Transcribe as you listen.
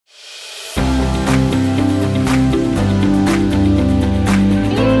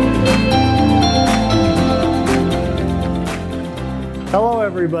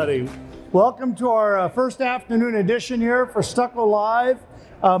everybody. Welcome to our first afternoon edition here for Stucco Live.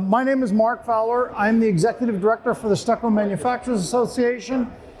 My name is Mark Fowler. I'm the Executive Director for the Stucco Manufacturers Association.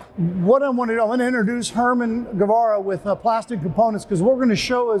 What I want to introduce Herman Guevara with plastic components, because what we're going to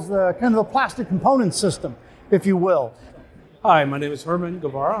show is the kind of the plastic component system, if you will. Hi, my name is Herman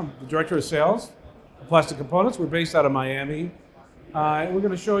Guevara. I'm the Director of Sales of Plastic Components. We're based out of Miami. We're going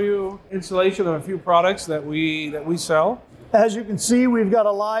to show you installation of a few products that we sell. As you can see, we've got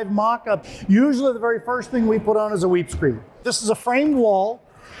a live mock-up. Usually the very first thing we put on is a weep screen. This is a framed wall,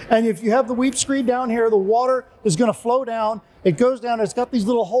 and if you have the weep screen down here, the water is going to flow down. It goes down, it's got these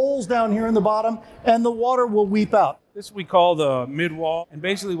little holes down here in the bottom, and the water will weep out. This we call the mid wall, and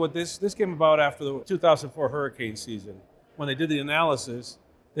basically what this came about after the 2004 hurricane season. When they did the analysis,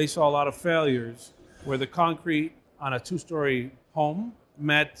 they saw a lot of failures where the concrete on a two-story home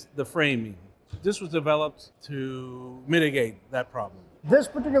met the framing. This was developed to mitigate that problem. This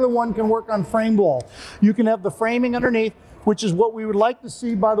particular one can work on framed wall. You can have the framing underneath, which is what we would like to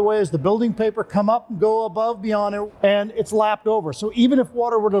see, by the way, is the building paper come up and go above beyond it, and it's lapped over. So even if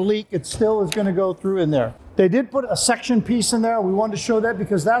water were to leak, it still is going to go through in there. They did put a section piece in there. We wanted to show that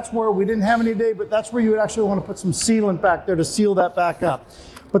because that's where we didn't have any today, but that's where you would actually want to put some sealant back there to seal that back up.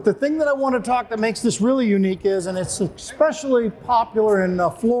 But the thing that I want to talk that makes this really unique is, and it's especially popular in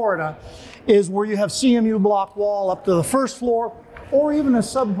Florida, is where you have CMU block wall up to the first floor, or even a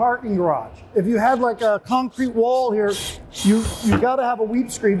sub-parking garage. If you had like a concrete wall here, you got to have a weep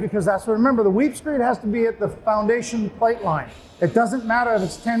screed, because that's what, remember, the weep screed has to be at the foundation plate line. It doesn't matter if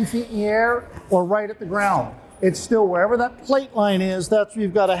it's 10 feet in the air or right at the ground. It's still wherever that plate line is, that's where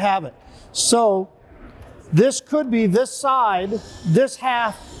you've got to have it. So this could be this side, this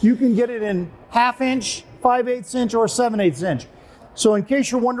half, you can get it in 1/2 inch, 5/8 inch, or 7/8 inch. So in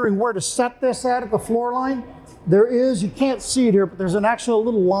case you're wondering where to set this at the floor line, there is, you can't see it here, but there's an actual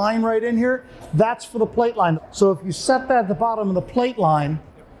little line right in here. That's for the plate line. So if you set that at the bottom of the plate line,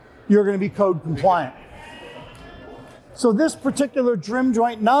 you're going to be code compliant. So this particular trim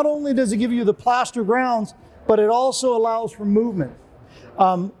joint, not only does it give you the plaster grounds, but it also allows for movement.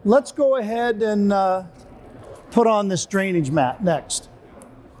 Let's go ahead and put on this drainage mat next.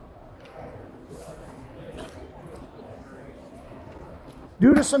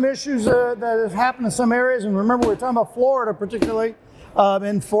 Due to some issues that have happened in some areas, and remember we're talking about Florida particularly,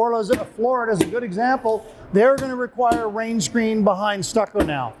 and Florida is a good example, they're going to require a rain screen behind stucco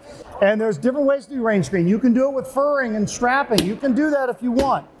now. And there's different ways to do rain screen. You can do it with furring and strapping. You can do that if you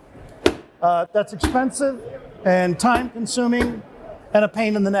want. That's expensive and time consuming and a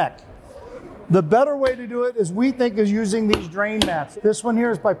pain in the neck. The better way to do it is, we think, is using these drain mats. This one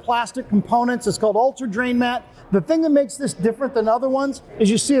here is by Plastic Components. It's called Ultra Drain Mat. The thing that makes this different than other ones is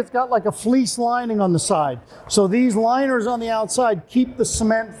you see it's got like a fleece lining on the side. So these liners on the outside keep the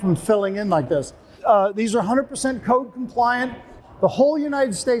cement from filling in like this. These are 100% code compliant. The whole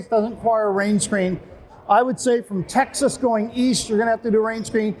United States doesn't require a rain screen. I would say from Texas going east, you're gonna have to do a rain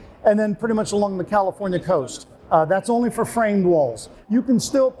screen, and then pretty much along the California coast. That's only for framed walls. You can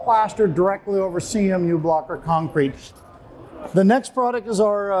still plaster directly over CMU block or concrete. The next product is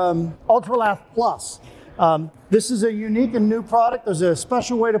our Ultra Lath Plus. This is a unique and new product. There's a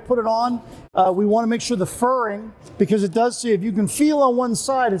special way to put it on. We want to make sure the furring, because it does see, if you can feel on one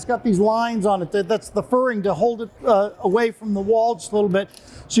side, it's got these lines on it. That's the furring to hold it away from the wall just a little bit,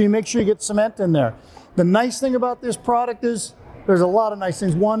 so you make sure you get cement in there. The nice thing about this product is, there's a lot of nice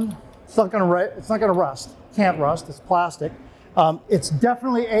things. One, it's not going to rust. Can't rust, it's plastic. It's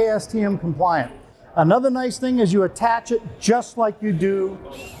definitely ASTM compliant. Another nice thing is you attach it just like you do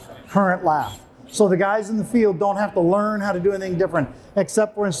current lath. So the guys in the field don't have to learn how to do anything different,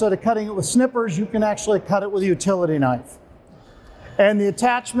 except for instead of cutting it with snippers, you can actually cut it with a utility knife. And the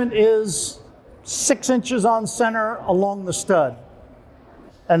attachment is 6 inches on center along the stud.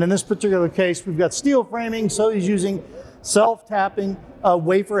 And in this particular case, we've got steel framing, so he's using self-tapping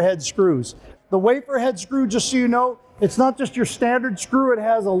wafer head screws. The wafer head screw, just so you know, it's not just your standard screw, it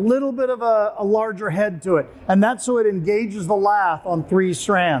has a little bit of a larger head to it. And that's so it engages the lath on 3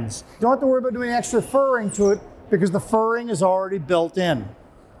 strands. You don't have to worry about doing extra furring to it, because the furring is already built in.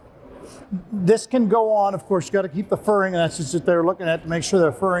 This can go on, of course, you got to keep the furring, and that's just what they're looking at to make sure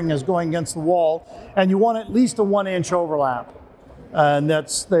the furring is going against the wall. And you want at least a 1 inch overlap. And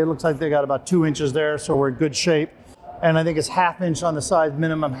it looks like they got about 2 inches there, so we're in good shape. And I think it's 1/2 inch on the side,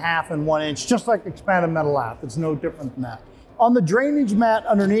 minimum 1/2 and 1 inch, just like expanded metal lath. It's no different than that. On the drainage mat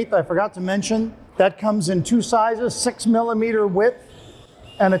underneath, I forgot to mention, that comes in 2 sizes, 6mm width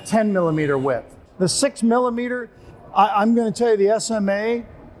and a 10mm width. The 6mm, I'm going to tell you, the SMA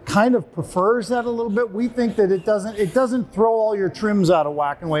kind of prefers that a little bit. We think that it doesn't throw all your trims out of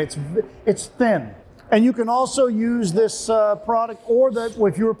whack and way. It's thin. And you can also use this product, or that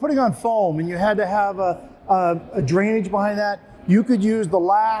if you were putting on foam and you had to have a drainage behind that, you could use the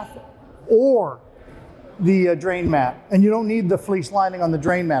lath or the drain mat. And you don't need the fleece lining on the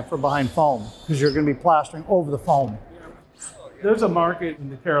drain mat for behind foam, because you're going to be plastering over the foam. There's a market in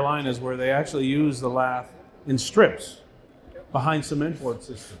the Carolinas where they actually use the lath in strips behind cement board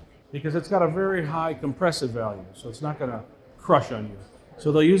system, because it's got a very high compressive value, so it's not going to crush on you.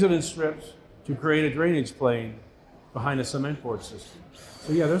 So they'll use it in strips to create a drainage plane behind a cement board system.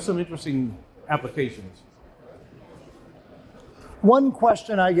 So yeah, there's some interesting applications. One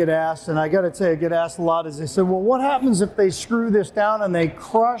question I get asked, and I got to say I get asked a lot, is they said, well, what happens if they screw this down and they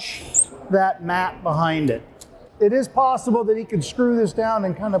crush that mat behind it? It is possible that he could screw this down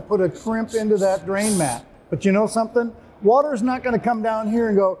and kind of put a crimp into that drain mat. But you know something? Water's not going to come down here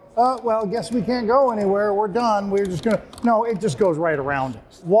and go, oh, well, guess we can't go anywhere. We're done. We're just going to, no, it just goes right around it.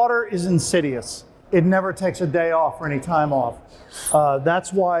 Water is insidious. It never takes a day off or any time off.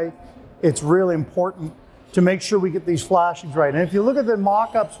 That's why it's really important to make sure we get these flashings right. And if you look at the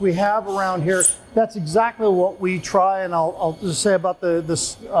mock-ups we have around here, that's exactly what we try. And I'll just say about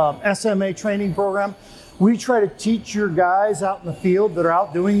this SMA training program. We try to teach your guys out in the field that are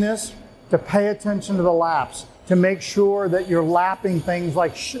out doing this to pay attention to the laps, to make sure that you're lapping things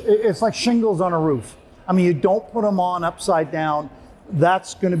like, it's like shingles on a roof. I mean, you don't put them on upside down.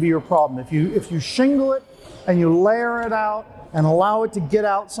 That's going to be your problem. If you shingle it and you layer it out and allow it to get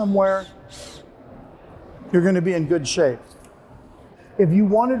out somewhere, you're going to be in good shape. If you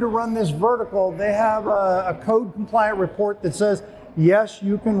wanted to run this vertical, they have a code compliant report that says, yes,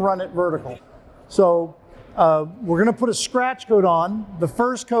 you can run it vertical. So we're going to put a scratch coat on, the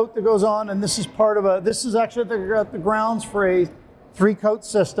first coat that goes on, and this is part of this is actually the grounds for a 3-coat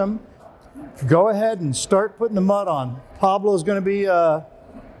system. Go ahead and start putting the mud on. Pablo is going to be,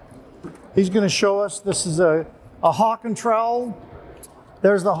 he's going to show us, this is a hawk and trowel.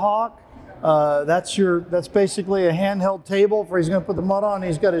 There's the hawk. That's basically a handheld table for he's going to put the mud on.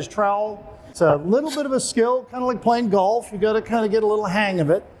 He's got his trowel. It's a little bit of a skill, kind of like playing golf. You got to kind of get a little hang of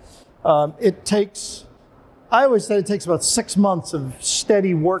it. It takes, I always say it takes about 6 months of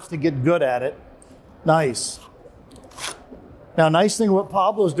steady work to get good at it. Nice. Now, nice thing what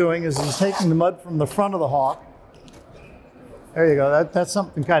Pablo's doing is he's taking the mud from the front of the hawk. There you go. That's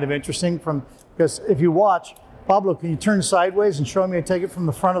something kind of interesting because if you watch, Pablo, can you turn sideways and show me how to take it from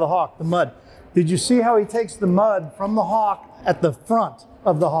the front of the hawk, the mud? Did you see how he takes the mud from the hawk at the front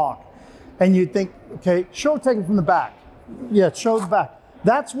of the hawk? And you think, okay, take it from the back. Yeah, show the back.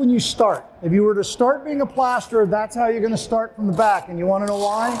 That's when you start. If you were to start being a plasterer, that's how you're going to start from the back. And you want to know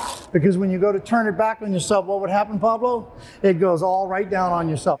why? Because when you go to turn it back on yourself, what would happen, Pablo? It goes all right down on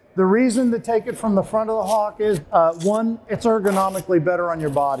yourself. The reason to take it from the front of the hawk is, one, it's ergonomically better on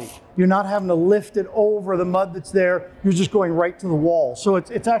your body. You're not having to lift it over the mud that's there. You're just going right to the wall. So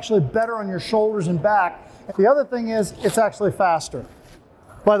it's actually better on your shoulders and back. The other thing is, it's actually faster.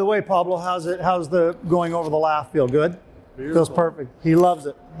 By the way, Pablo, how's the going over the lath feel? Good? Beautiful. Feels perfect. He loves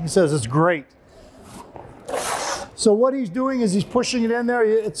it. He says it's great. So what he's doing is he's pushing it in there.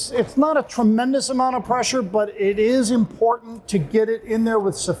 It's not a tremendous amount of pressure, but it is important to get it in there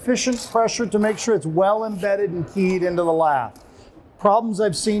with sufficient pressure to make sure it's well embedded and keyed into the lath. Problems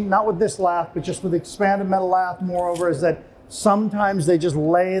I've seen, not with this lath, but just with expanded metal lath, moreover, is that sometimes they just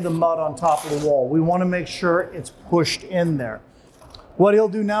lay the mud on top of the wall. We want to make sure it's pushed in there. What he'll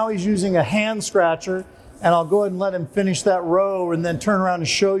do now, he's using a hand scratcher. And I'll go ahead and let him finish that row and then turn around and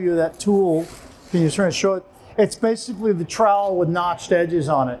show you that tool. Can you turn and show it? It's basically the trowel with notched edges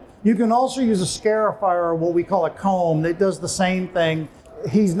on it. You can also use a scarifier, or what we call a comb, that does the same thing.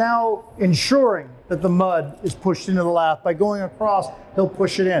 He's now ensuring that the mud is pushed into the lath. By going across, he'll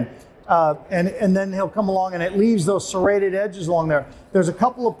push it in. And then he'll come along and it leaves those serrated edges along there. There's a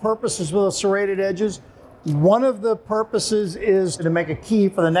couple of purposes for those serrated edges. One of the purposes is to make a key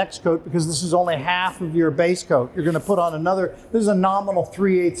for the next coat, because this is only half of your base coat. You're going to put on another, this is a nominal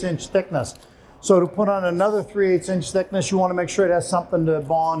 3/8 inch thickness. So to put on another 3/8 inch thickness, you want to make sure it has something to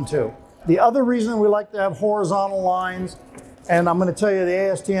bond to. The other reason we like to have horizontal lines, and I'm going to tell you the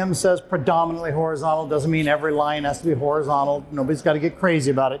ASTM says predominantly horizontal, doesn't mean every line has to be horizontal. Nobody's got to get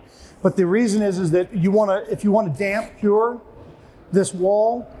crazy about it. But the reason is that you want to, if you want to damp cure this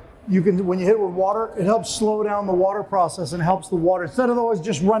wall, you can, when you hit it with water, it helps slow down the water process and helps the water. Instead of always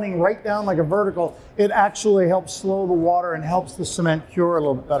just running right down like a vertical, it actually helps slow the water and helps the cement cure a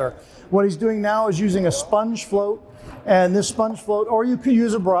little bit better. What he's doing now is using a sponge float, and this sponge float, or you could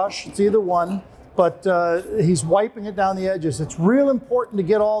use a brush, it's either one. but he's wiping it down the edges. It's real important to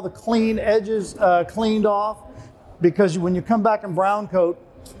get all the clean edges cleaned off, because when you come back in brown coat,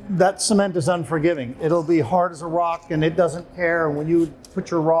 that cement is unforgiving. It'll be hard as a rock and it doesn't care. And when you put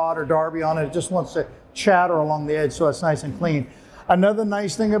your rod or derby on it, it just wants to chatter along the edge so it's nice and clean. Another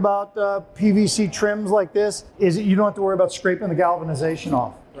nice thing about PVC trims like this is that you don't have to worry about scraping the galvanization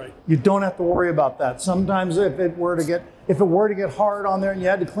off. Right. You don't have to worry about that. Sometimes if it were to get hard on there and you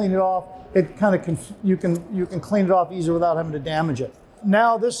had to clean it off, it kind of you can clean it off easier without having to damage it.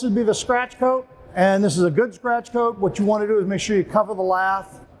 Now this would be the scratch coat, and this is a good scratch coat. What you want to do is make sure you cover the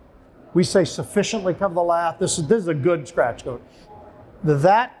lath. We say sufficiently cover the lath. This is a good scratch coat.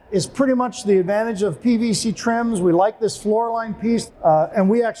 That is pretty much the advantage of PVC trims. We like this floor line piece, and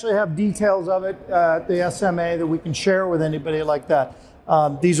we actually have details of it at the SMA that we can share with anybody like that.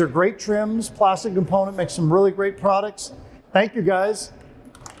 These are great trims. Plastic Component makes some really great products. Thank you, guys.